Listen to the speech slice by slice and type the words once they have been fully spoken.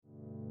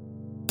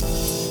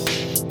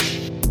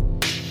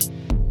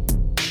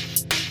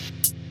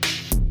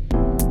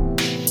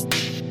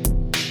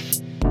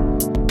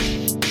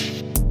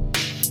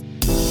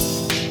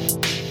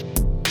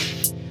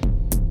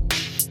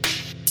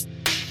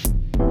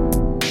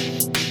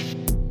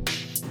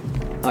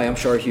Hi, I'm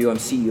Shar Hugh. I'm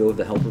CEO of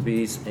the Helper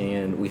Bees,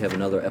 and we have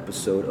another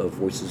episode of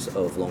Voices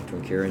of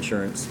Long-Term Care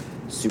Insurance.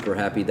 Super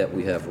happy that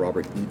we have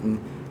Robert Eaton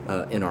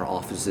in our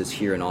offices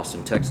here in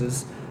Austin,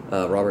 Texas.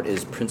 Robert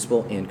is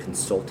Principal and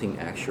Consulting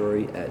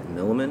Actuary at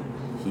Milliman.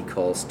 He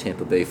calls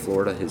Tampa Bay,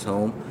 Florida his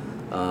home.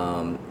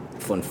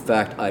 Fun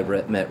fact, I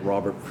met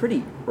Robert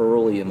pretty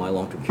early in my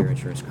long-term care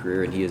insurance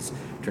career, and he has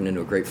turned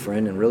into a great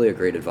friend and really a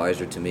great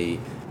advisor to me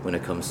when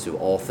it comes to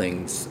all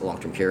things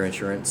long-term care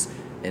insurance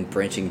and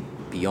branching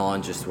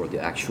beyond just sort of the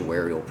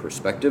actuarial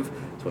perspective.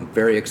 So I'm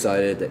very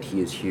excited that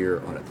he is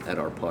here at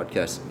our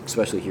podcast,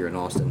 especially here in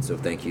Austin. So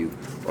thank you,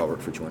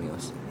 Robert, for joining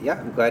us. Yeah,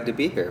 I'm glad to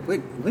be here.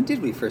 Wait, when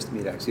did we first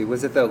meet, actually?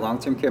 Was it the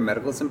Long-Term Care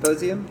Medical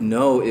Symposium?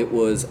 No, it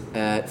was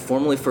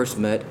formally first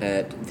met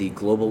at the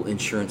Global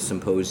Insurance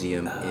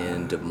Symposium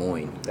in Des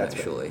Moines,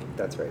 actually. Right.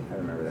 That's right. I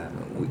remember that.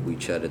 We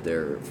chatted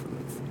there,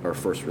 our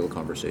first real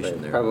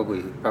conversation there.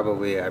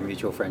 Probably our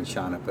mutual friend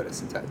Shauna put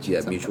us in touch. Yeah,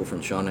 mutual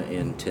friend Shauna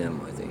and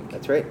Tim, I think.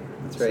 That's right.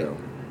 So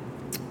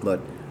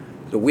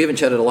we haven't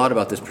chatted a lot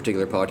about this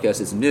particular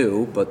podcast. It's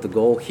new, but the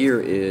goal here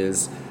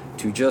is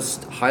to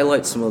just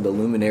highlight some of the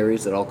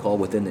luminaries that I'll call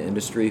within the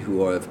industry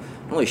who have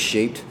not only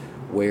shaped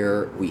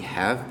where we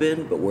have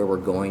been, but where we're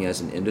going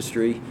as an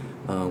industry.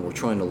 We're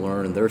trying to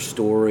learn their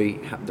story,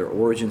 their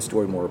origin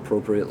story more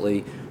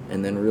appropriately,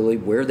 and then really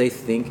where they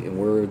think and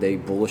where they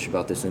bullish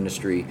about this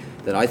industry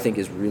that I think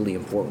is really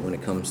important when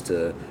it comes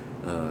to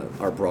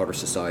our broader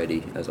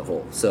society as a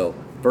whole. So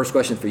first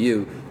question for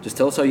you, just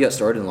tell us how you got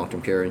started in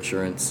long-term care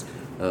insurance.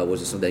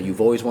 Was it something that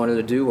you've always wanted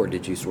to do, or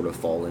did you sort of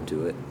fall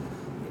into it?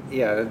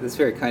 Yeah, that's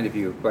very kind of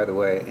you, by the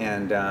way.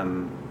 And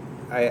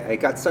I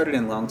got started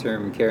in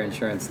long-term care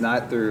insurance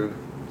not through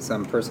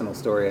some personal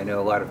story. I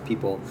know a lot of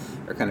people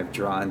are kind of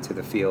drawn to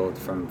the field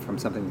from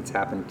something that's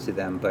happened to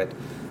them, but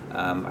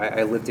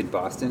I lived in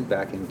Boston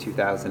back in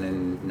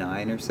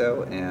 2009 or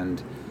so,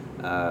 and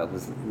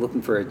was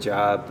looking for a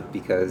job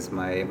because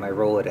my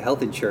role at a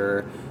health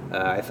insurer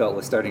I felt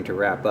was starting to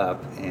wrap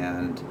up,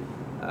 and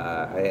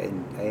I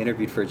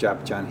interviewed for a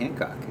job at John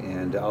Hancock,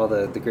 and all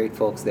the great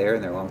folks there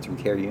in their long-term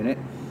care unit.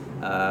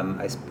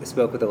 I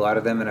spoke with a lot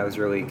of them, and I was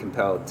really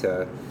compelled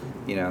to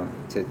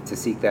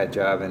seek that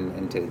job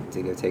and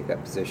to go take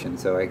that position.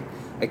 So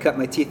I cut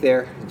my teeth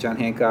there at John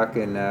Hancock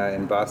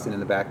in Boston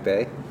in the Back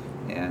Bay,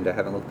 and I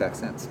haven't looked back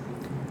since.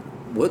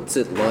 What's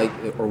it like,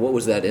 or what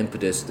was that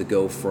impetus to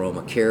go from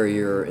a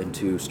carrier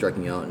into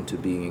striking out into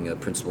being a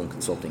principal and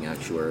consulting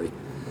actuary,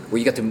 where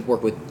you got to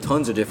work with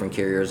tons of different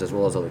carriers as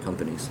well as other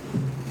companies?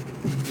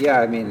 Yeah,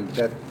 I mean,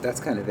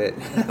 that's kind of it.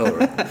 Oh,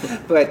 right.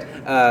 But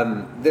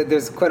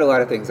there's quite a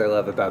lot of things I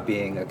love about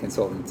being a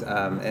consultant.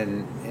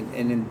 And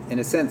in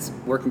a sense,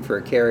 working for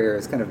a carrier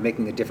is kind of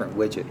making a different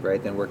widget,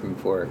 right, than working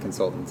for a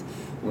consultant.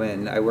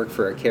 When I work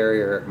for a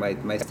carrier, my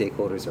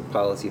stakeholders are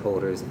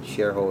policyholders and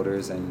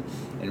shareholders and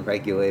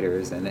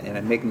regulators, and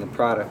I'm making a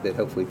product that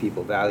hopefully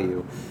people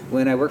value.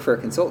 When I work for a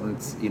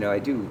consultant, I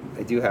do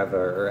have,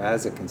 or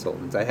as a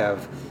consultant, I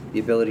have the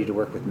ability to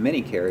work with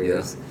many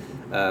carriers. Yeah.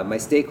 My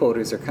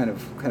stakeholders are kind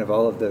of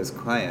all of those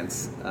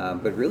clients,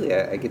 but really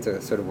I get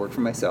to sort of work for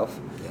myself,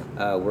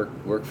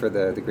 work for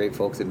the great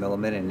folks at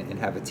Milliman and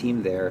have a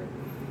team there.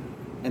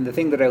 And the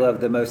thing that I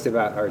love the most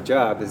about our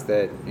job is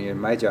that,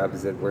 my job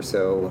is that we're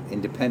so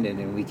independent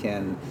and we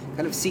can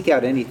kind of seek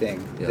out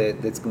anything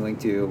that's going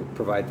to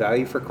provide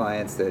value for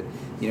clients, that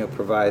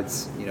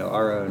provides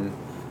our own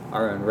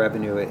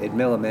revenue at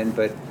Milliman,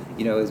 but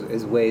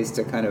as ways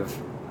to kind of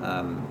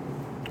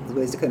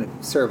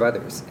serve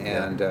others,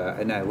 and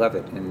I love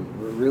it.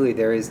 And really,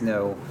 there is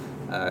no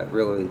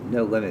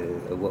limit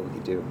of what we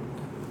can do.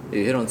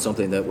 You hit on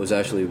something that was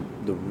actually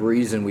the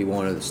reason we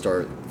wanted to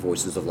start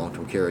Voices of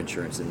Long-Term Care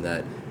Insurance, in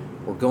that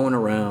we're going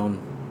around,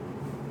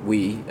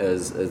 we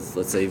as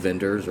let's say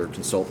vendors or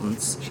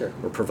consultants, sure,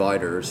 or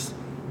providers,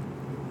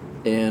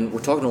 and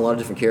we're talking to a lot of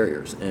different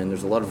carriers, and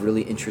there's a lot of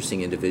really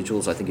interesting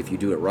individuals. I think if you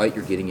do it right,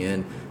 you're getting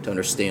in to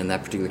understand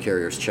that particular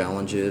carrier's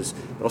challenges,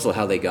 but also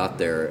how they got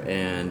there.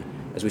 And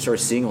as we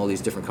started seeing all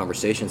these different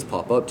conversations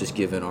pop up, just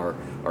given our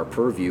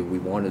purview, we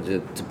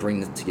wanted to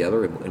bring it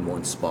together in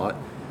one spot.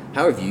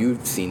 How have you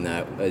seen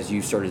that as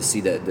you started to see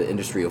that the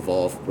industry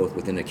evolve both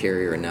within a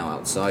carrier and now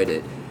outside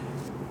it?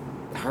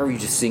 How are you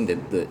just seeing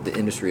the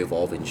industry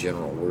evolve in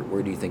general?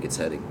 Where do you think it's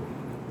heading?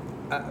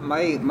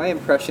 My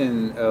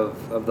impression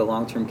of the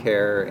long-term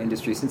care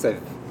industry, since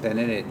I've been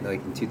in it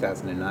like in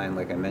 2009,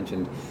 like I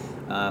mentioned,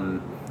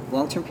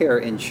 long-term care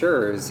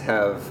insurers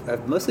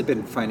have mostly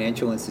been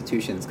financial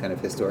institutions kind of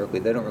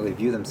historically. They don't really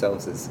view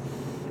themselves as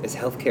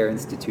healthcare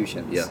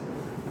institutions. Yeah.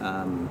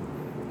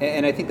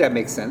 And I think that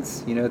makes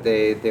sense.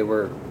 They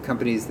were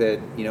companies that,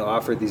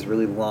 offered these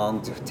really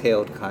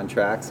long-tailed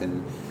contracts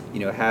and,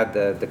 had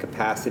the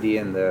capacity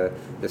and the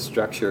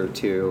structure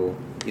to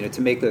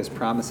make those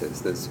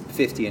promises, those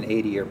 50 and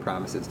 80-year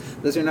promises.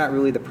 Those are not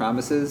really the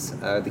promises,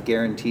 the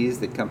guarantees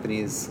that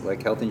companies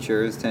like health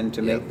insurers tend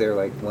to make. They're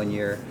like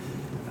one-year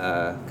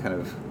kind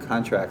of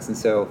contracts. And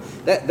so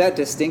that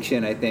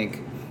distinction, I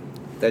think,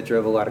 that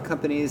drove a lot of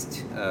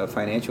companies,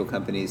 financial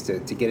companies, to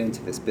get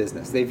into this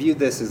business. They viewed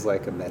this as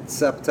like a med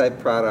sup type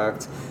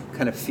product,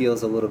 kind of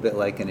feels a little bit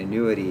like an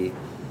annuity.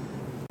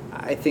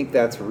 I think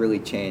that's really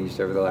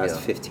changed over the last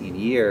 15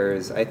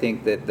 years. I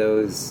think that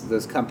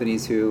those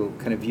companies who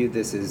kind of viewed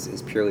this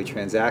as purely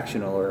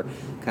transactional, or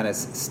kind of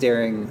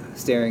staring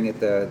at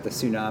the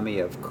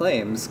tsunami of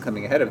claims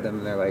coming ahead of them,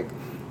 and they're like,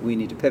 we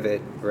need to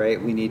pivot,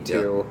 right? We need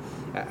to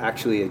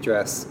actually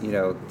address,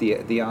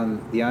 the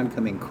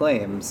oncoming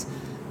claims.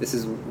 This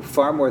is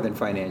far more than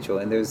financial,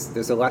 and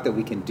there's a lot that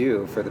we can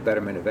do for the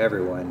betterment of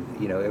everyone,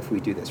 if we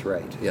do this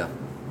right. Yeah.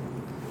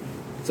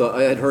 So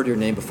I had heard your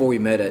name before we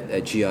met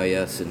at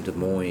GIS in Des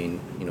Moines.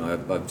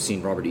 I've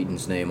seen Robert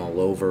Eaton's name all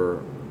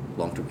over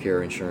long-term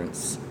care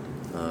insurance,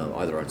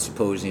 either at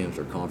symposiums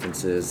or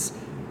conferences.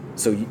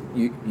 So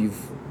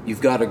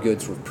you've got a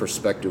good sort of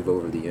perspective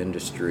over the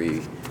industry.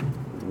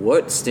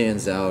 What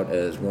stands out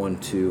as one,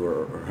 two,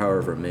 or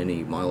however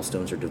many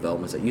milestones or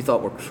developments that you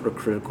thought were sort of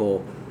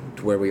critical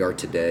to where we are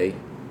today,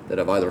 that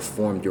have either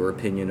formed your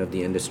opinion of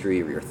the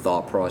industry or your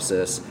thought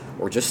process,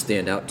 or just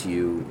stand out to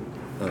you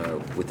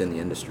within the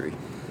industry?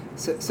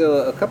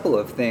 So a couple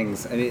of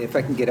things. I mean, if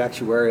I can get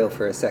actuarial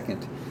for a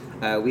second,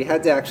 we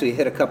had to actually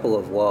hit a couple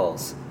of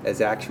walls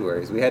as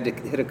actuaries. We had to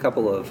hit a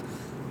couple of,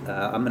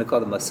 I'm going to call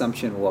them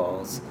assumption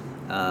walls,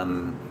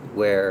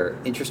 where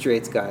interest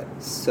rates got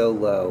so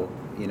low,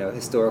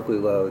 historically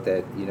low,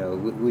 that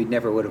we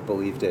never would have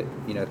believed it,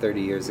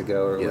 30 years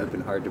ago, or it would have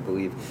been hard to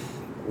believe.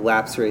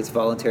 Lapse rates,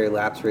 voluntary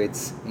lapse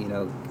rates,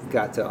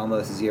 got to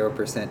almost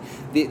 0%.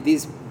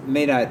 These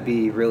may not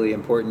be really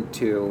important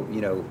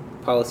to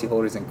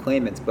policyholders and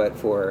claimants, but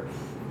for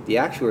the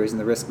actuaries and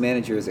the risk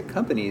managers at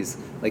companies,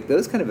 like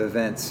those kind of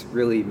events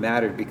really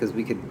mattered, because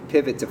we could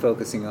pivot to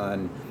focusing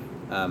on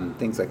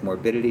things like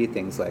morbidity,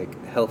 things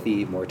like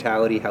healthy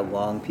mortality, how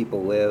long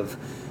people live,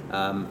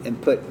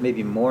 and put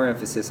maybe more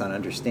emphasis on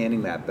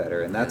understanding that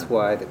better. And that's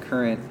why the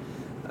current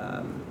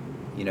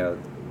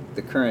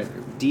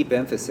deep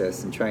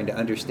emphasis in trying to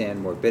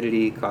understand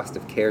morbidity, cost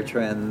of care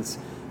trends,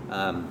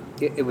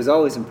 it was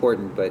always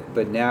important,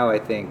 but now I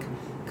think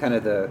kind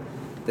of the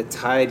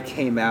tide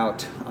came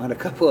out on a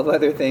couple of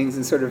other things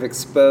and sort of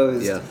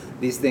exposed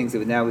these things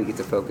that now we get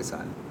to focus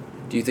on.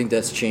 Do you think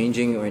that's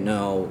changing right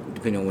now,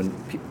 depending on when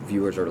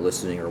viewers are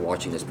listening or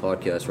watching this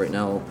podcast? Right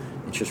now,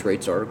 interest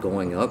rates are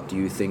going up. Do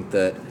you think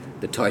that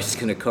the tide is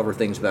going to cover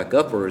things back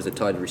up, or is the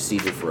tide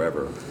receded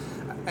forever?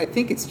 I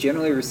think it's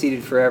generally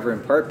receded forever,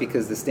 in part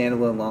because the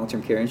standalone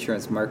long-term care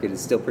insurance market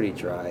is still pretty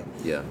dry.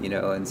 Yeah.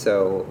 And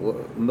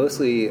so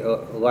mostly a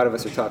lot of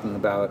us are talking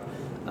about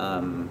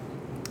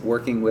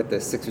working with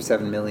the 6 or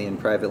 7 million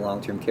private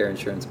long-term care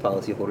insurance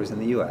policyholders in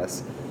the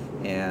U.S.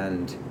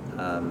 And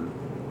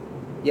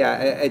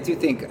I do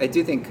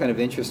think kind of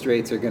interest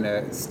rates are going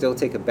to still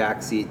take a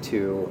backseat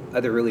to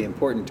other really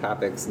important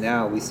topics.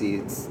 Now we see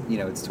it's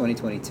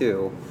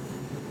 2022.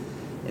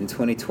 In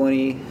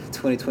 2020,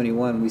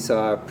 2021, we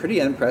saw pretty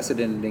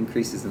unprecedented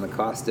increases in the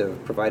cost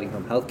of providing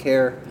home health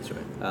care. That's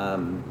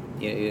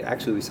right.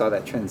 Actually, we saw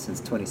that trend since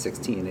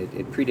 2016.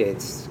 It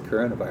predates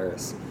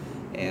coronavirus.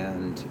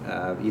 And,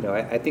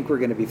 I think we're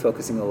going to be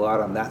focusing a lot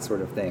on that sort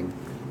of thing,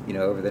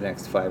 over the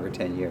next 5 or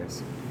 10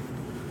 years.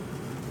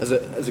 As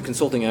a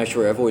consulting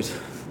actuary,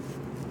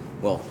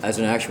 as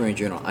an actuary in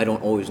general, I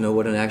don't always know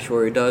what an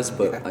actuary does,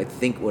 but I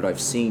think what I've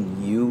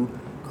seen you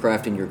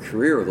craft in your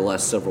career over the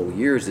last several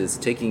years is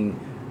taking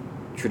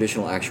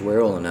traditional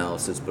actuarial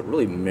analysis, but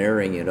really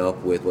marrying it up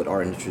with what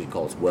our industry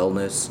calls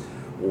wellness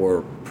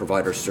or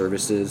provider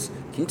services.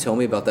 Can you tell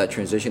me about that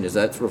transition? Is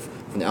that sort of,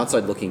 from the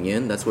outside looking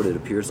in, that's what it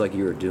appears like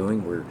you are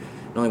doing, where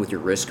not only with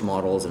your risk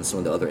models and some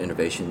of the other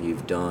innovation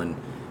you've done,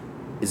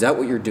 is that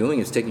what you're doing,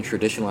 is taking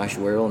traditional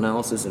actuarial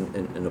analysis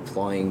and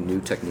applying new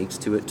techniques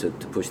to it to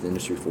push the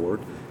industry forward?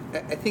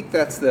 I think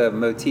that's the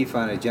motif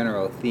on a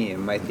general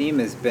theme. My theme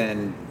has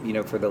been,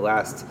 for the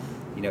last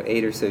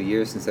 8 or so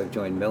years since I've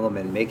joined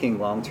Milliman, making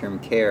long-term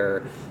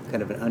care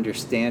kind of an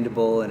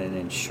understandable and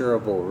an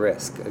insurable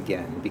risk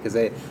again. Because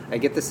I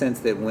get the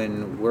sense that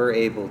when we're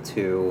able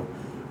to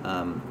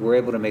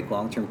make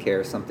long-term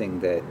care something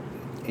that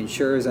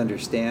insurers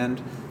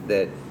understand,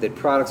 that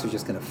products are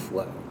just going to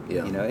flow.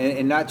 Yeah.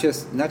 And not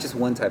just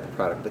one type of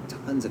product, but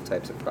tons of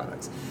types of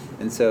products.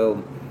 And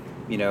so,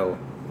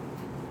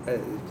 a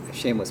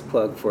shameless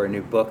plug for a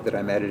new book that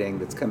I'm editing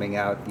that's coming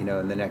out,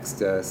 in the next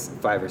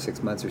 5 or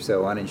 6 months or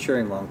so on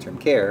insuring long-term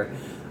care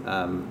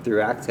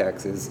through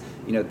Actex is,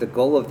 the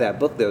goal of that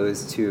book, though,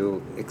 is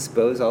to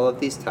expose all of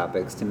these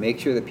topics, to make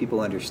sure that people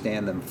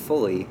understand them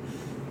fully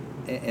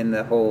in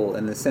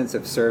the sense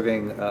of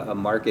serving a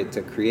market,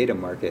 to create a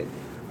market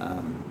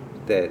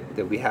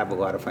that we have a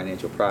lot of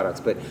financial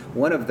products. But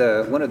one of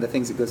the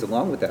things that goes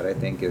along with that, I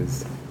think,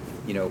 is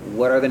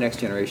what are the next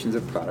generations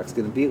of products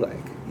going to be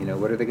like?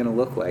 What are they going to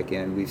look like?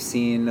 And we've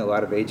seen a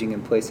lot of aging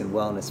in place and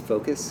wellness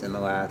focus in the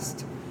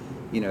last,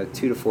 2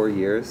 to 4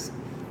 years.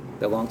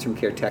 The Long-Term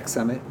Care Tech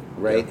Summit,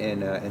 right,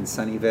 in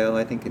Sunnyvale,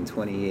 I think in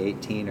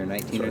 2018 or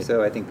 19 or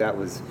so. I think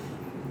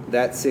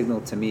that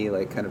signaled to me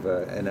like kind of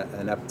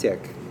an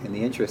uptick in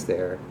the interest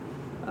there.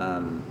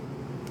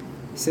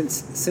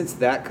 Since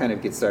that kind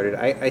of gets started,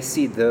 I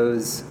see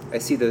those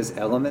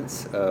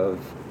elements of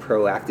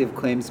proactive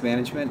claims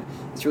management.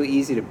 It's really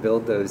easy to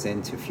build those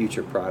into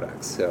future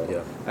products. So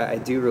Yeah. I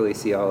do really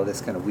see all of this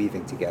kind of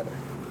weaving together.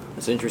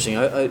 That's interesting.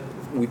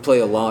 We play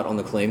a lot on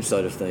the claims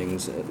side of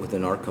things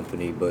within our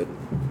company, but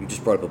you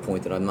just brought up a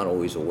point that I'm not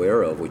always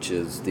aware of, which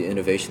is the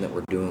innovation that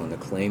we're doing on the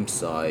claims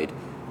side.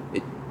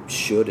 It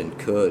should and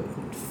could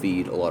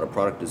feed a lot of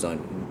product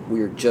design.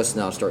 We're just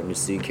now starting to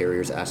see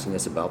carriers asking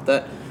us about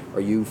that.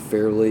 Are you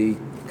fairly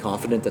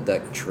confident that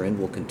that trend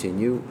will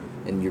continue,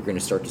 and you're going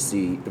to start to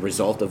see the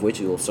result of which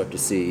you'll start to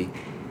see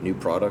new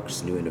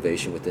products, new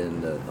innovation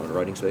within the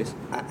underwriting space?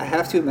 I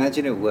have to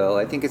imagine it will.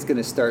 I think it's going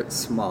to start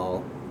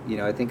small.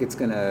 I think it's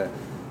going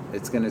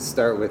to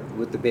start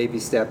with the baby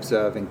steps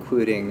of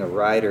including a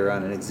rider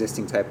on an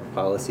existing type of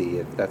policy,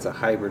 if that's a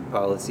hybrid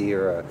policy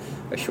or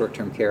a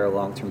short-term care or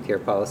long-term care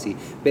policy.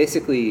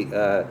 Basically,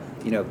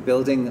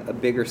 building a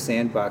bigger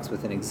sandbox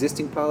within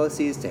existing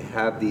policies to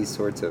have these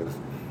sorts of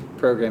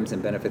programs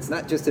and benefits,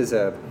 not just as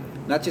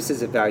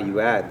a value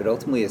add, but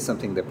ultimately as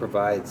something that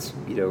provides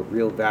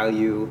real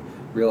value,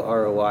 real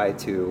ROI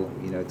to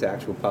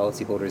actual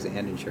policyholders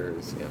and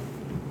insurers. Yeah.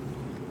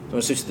 I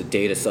want to switch to the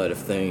data side of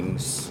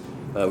things.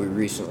 We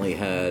recently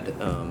had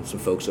some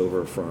folks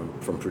over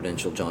from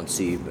Prudential, John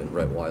Sieb and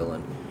Rhett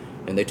Weiland,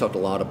 and they talked a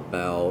lot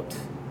about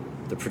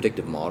the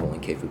predictive modeling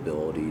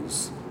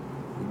capabilities.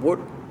 What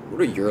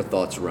are your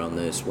thoughts around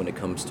this when it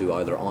comes to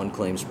either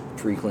on-claims,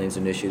 pre-claims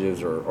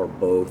initiatives, or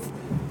both?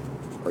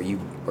 Are you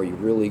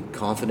really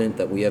confident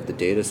that we have the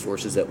data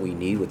sources that we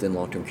need within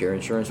long-term care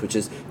insurance, which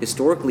has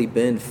historically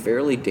been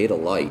fairly data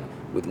light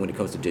when it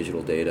comes to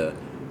digital data?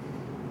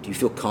 Do you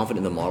feel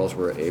confident in the models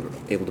we're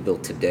able to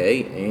build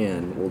today,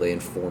 and will they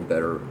inform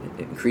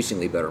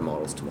increasingly better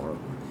models tomorrow?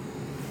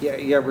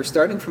 Yeah, we're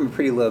starting from a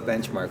pretty low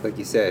benchmark, like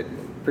you said,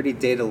 pretty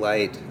data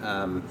light.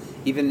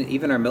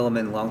 Even our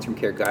Milliman long-term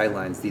care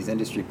guidelines, these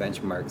industry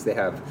benchmarks, they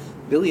have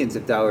billions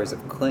of dollars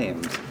of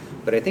claims.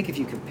 But I think if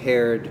you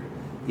compared,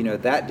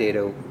 that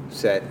data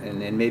set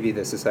and maybe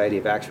the Society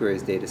of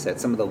Actuaries data set,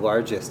 some of the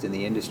largest in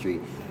the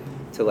industry,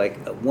 to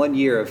like 1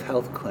 year of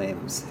health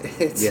claims,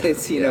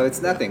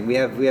 it's nothing. We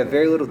have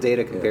very little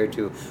data compared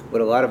to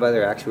what a lot of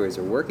other actuaries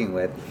are working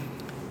with.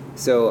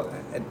 So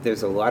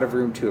there's a lot of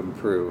room to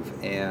improve,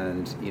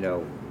 and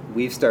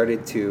we've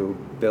started to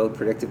build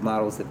predictive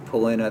models that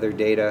pull in other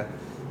data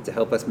to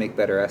help us make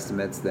better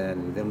estimates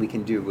than we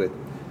can do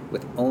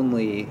with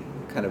only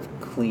kind of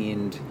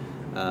cleaned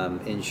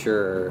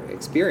insurer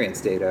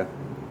experience data.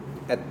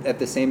 At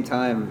the same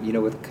time,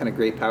 with kind of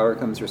great power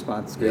comes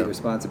great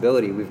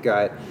responsibility. We've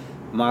got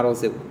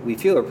models that we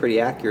feel are pretty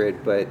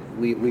accurate, but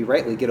we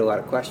rightly get a lot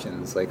of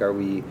questions like, are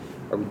we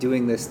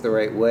doing this the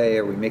right way?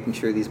 Are we making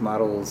sure these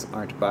models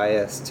aren't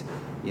biased?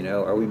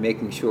 Are we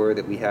making sure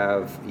that we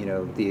have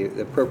the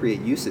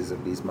appropriate uses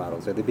of these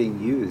models? Are they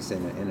being used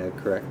in a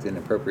correct and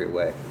appropriate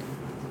way?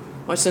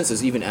 My sense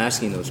is even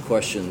asking those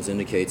questions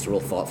indicates real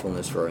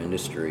thoughtfulness for our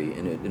industry,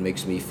 and it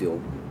makes me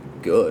feel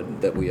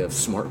good that we have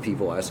smart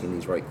people asking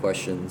these right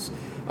questions.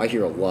 I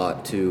hear a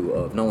lot too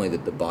of not only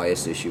the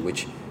bias issue,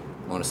 which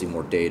honestly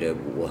more data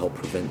will help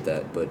prevent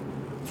that, but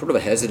sort of a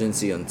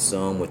hesitancy on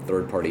some with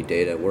third-party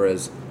data,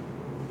 whereas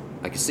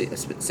I could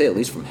say at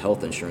least from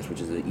health insurance,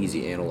 which is an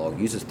easy analog,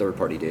 uses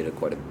third-party data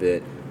quite a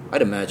bit.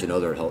 I'd imagine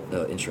other health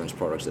insurance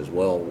products as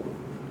well.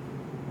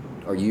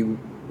 Are you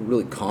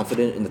really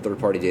confident in the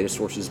third-party data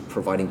sources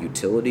providing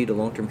utility to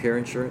long-term care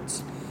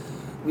insurance?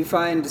 We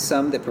find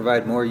some that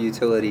provide more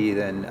utility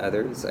than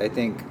others. I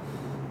think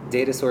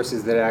data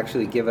sources that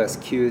actually give us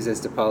cues as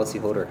to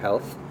policyholder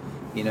health,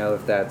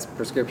 if that's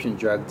prescription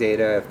drug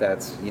data, if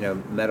that's,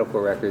 medical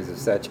records of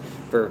such.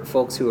 For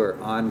folks who are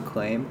on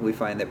claim, we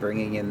find that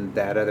bringing in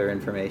that other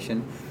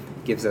information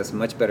gives us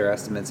much better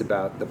estimates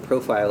about the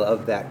profile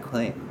of that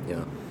claim.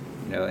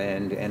 Yeah.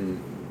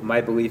 And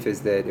my belief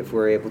is that if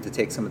we're able to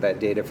take some of that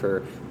data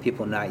for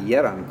people not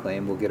yet on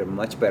claim, we'll get a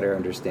much better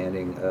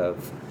understanding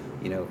of,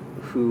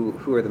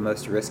 who are the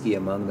most risky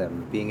among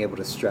them, being able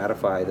to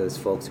stratify those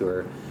folks who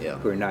are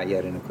not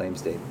yet in a claim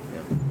state.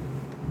 Yeah.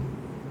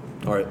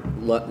 All right,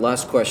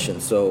 last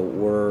question. So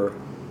we're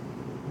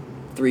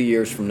 3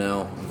 years from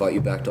now, invite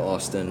you back to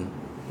Austin.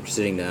 We're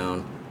sitting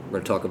down. We're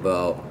going to talk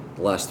about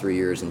the last 3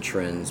 years and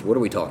trends. What are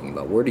we talking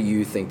about? Where do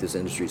you think this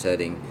industry is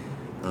heading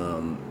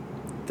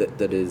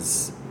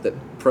that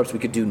perhaps we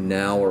could do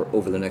now or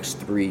over the next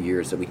 3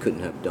 years that we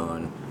couldn't have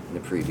done in the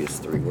previous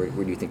three? Where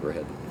do you think we're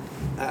headed?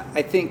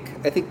 I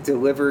think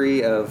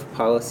delivery of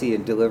policy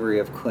and delivery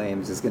of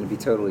claims is going to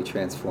be totally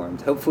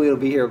transformed. Hopefully it'll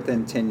be here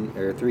within 10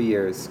 or 3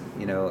 years,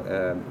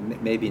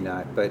 maybe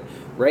not. But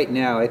right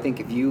now, I think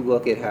if you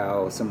look at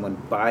how someone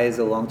buys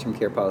a long-term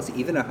care policy,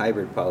 even a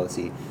hybrid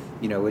policy,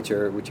 which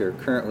are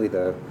currently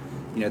the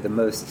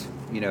most,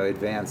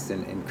 advanced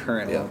and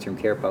current long-term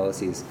care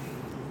policies,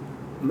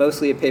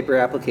 Mostly a paper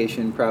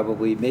application,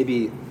 probably.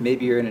 Maybe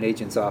you're in an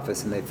agent's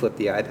office and they flip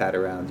the iPad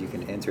around. You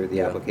can enter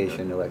the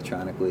application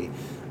electronically.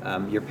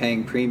 You're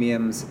paying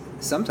premiums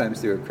sometimes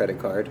through a credit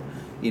card,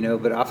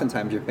 but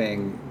oftentimes you're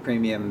paying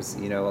premiums,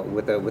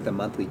 with a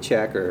monthly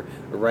check or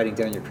writing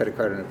down your credit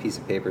card on a piece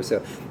of paper.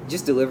 So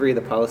just delivery of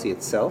the policy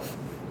itself,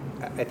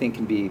 I think,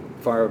 can be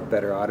far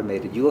better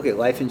automated. You look at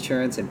life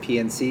insurance and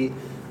PNC.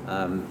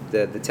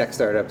 The tech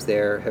startups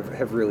there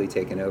have really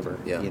taken over.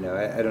 Yeah.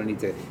 I don't need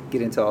to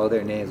get into all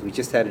their names. We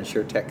just had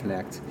InsurTech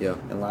Connect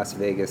in Las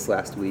Vegas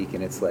last week,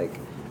 and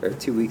or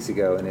 2 weeks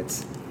ago, and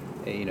it's,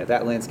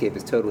 that landscape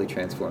is totally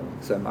transforming.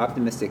 So I'm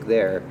optimistic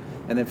there.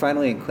 And then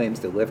finally in claims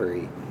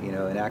delivery,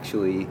 and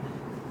actually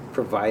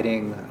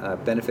providing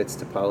benefits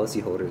to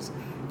policyholders.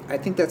 I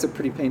think that's a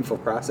pretty painful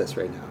process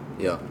right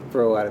now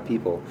for a lot of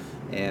people.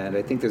 And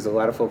I think there's a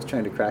lot of folks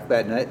trying to crack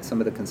that nut.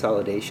 Some of the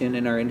consolidation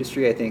in our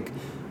industry, I think,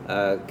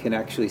 can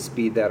actually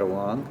speed that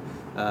along.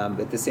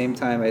 At the same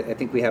time, I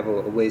think we have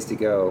a ways to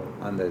go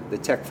on the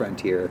tech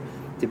frontier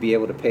to be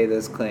able to pay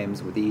those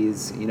claims with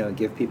ease, and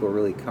give people a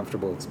really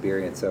comfortable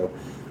experience. So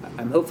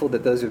I'm hopeful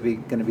that those are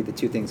going to be the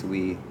two things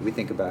we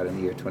think about in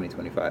the year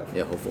 2025.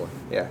 Yeah, hopefully.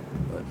 Yeah.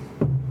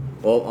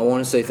 Well, I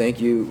want to say thank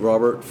you,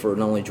 Robert, for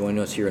not only joining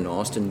us here in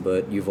Austin,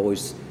 but you've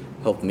always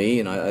helped me,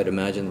 and I'd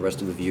imagine the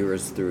rest of the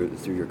viewers through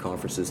your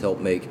conferences, help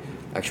make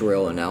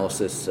actuarial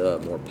analysis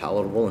more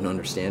palatable and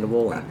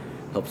understandable, and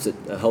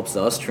helps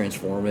us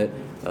transform it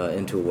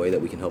into a way that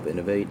we can help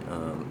innovate.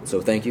 So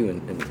thank you,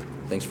 and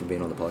thanks for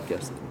being on the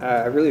podcast.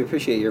 I really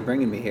appreciate your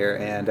bringing me here,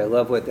 and I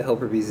love what the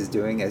Helper Bees is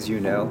doing, as you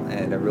know,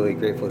 and I'm really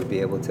grateful to be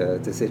able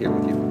to sit here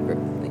with you.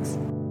 Great.